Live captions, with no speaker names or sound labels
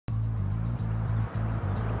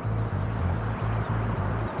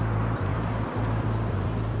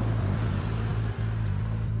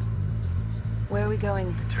we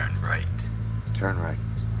going? Turn right. Turn right.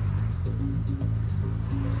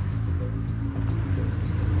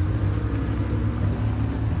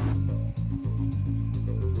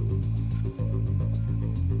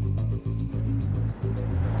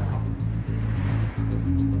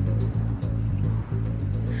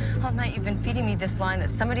 All night you've been feeding me this line that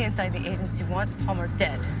somebody inside the agency wants Palmer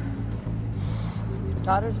dead. Your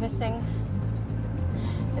daughter's missing.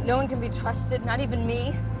 That no one can be trusted, not even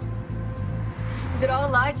me. Is it all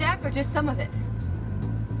a lie, Jack, or just some of it?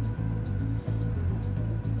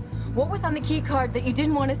 What was on the key card that you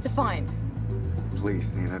didn't want us to find?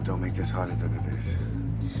 Please, Nina, don't make this harder than it is.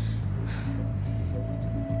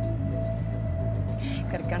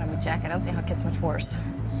 Got a gun on me, Jack. I don't see how it gets much worse.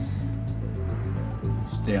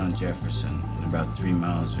 Stay on Jefferson. In about 3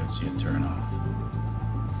 miles, you'll see a turnoff.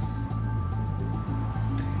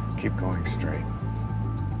 Keep going straight.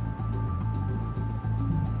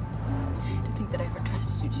 To think that I ever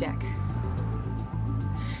trusted you, Jack.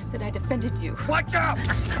 That I defended you. Watch out!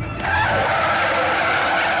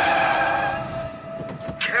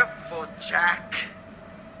 Careful, Jack.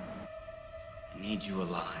 I need you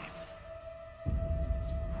alive.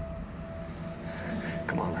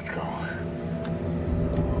 Come on, let's go.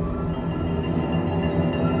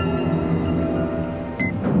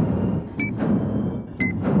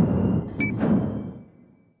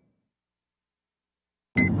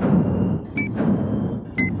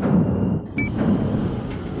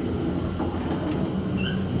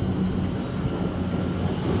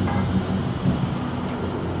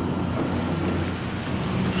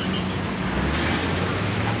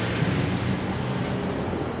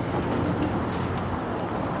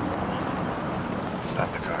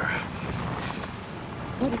 Stop the car.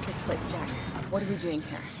 What is this place, Jack? What are we doing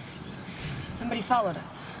here? Somebody followed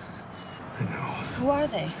us. I know. Who are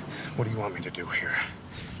they? What do you want me to do here?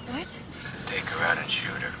 What? Take her out and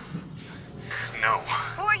shoot her. No.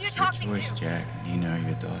 Who are you talking Choice, to? Jack. Nina,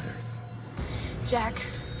 your daughter. Jack,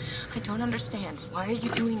 I don't understand. Why are you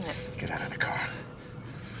doing this? Get out of the car.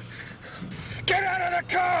 Get out of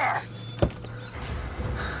the car!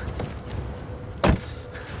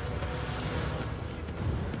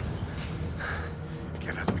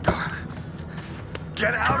 Get out of the car.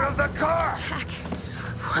 Get out of the car! Jack,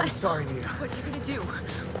 I'm sorry, Nina. what are you gonna do?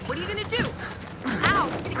 What are you gonna do? Ow,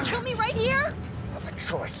 you're gonna kill me right here? I have a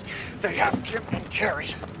choice. They have Kim and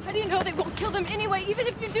Terry. How do you know they won't kill them anyway, even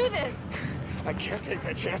if you do this? I can't take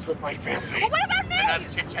that chance with my family. Well, what about me?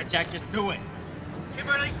 Chit-chat, Jack, just do it.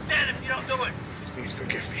 Kimberly's dead if you don't do it. Please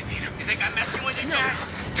forgive me, Nina. You think I'm messing with you, Jack?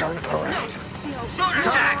 Turn around. No. Shoot her,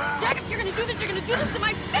 Jack! Jack, if you're gonna do this, you're gonna do this to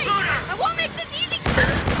my face! Shoot her! I won't make this easy!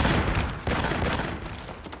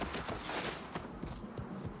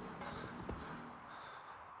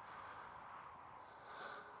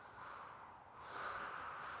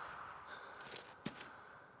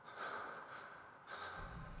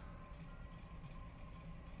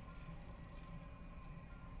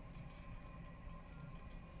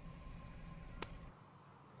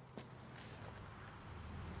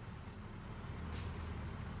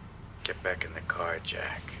 Get back in the car,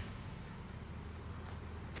 Jack.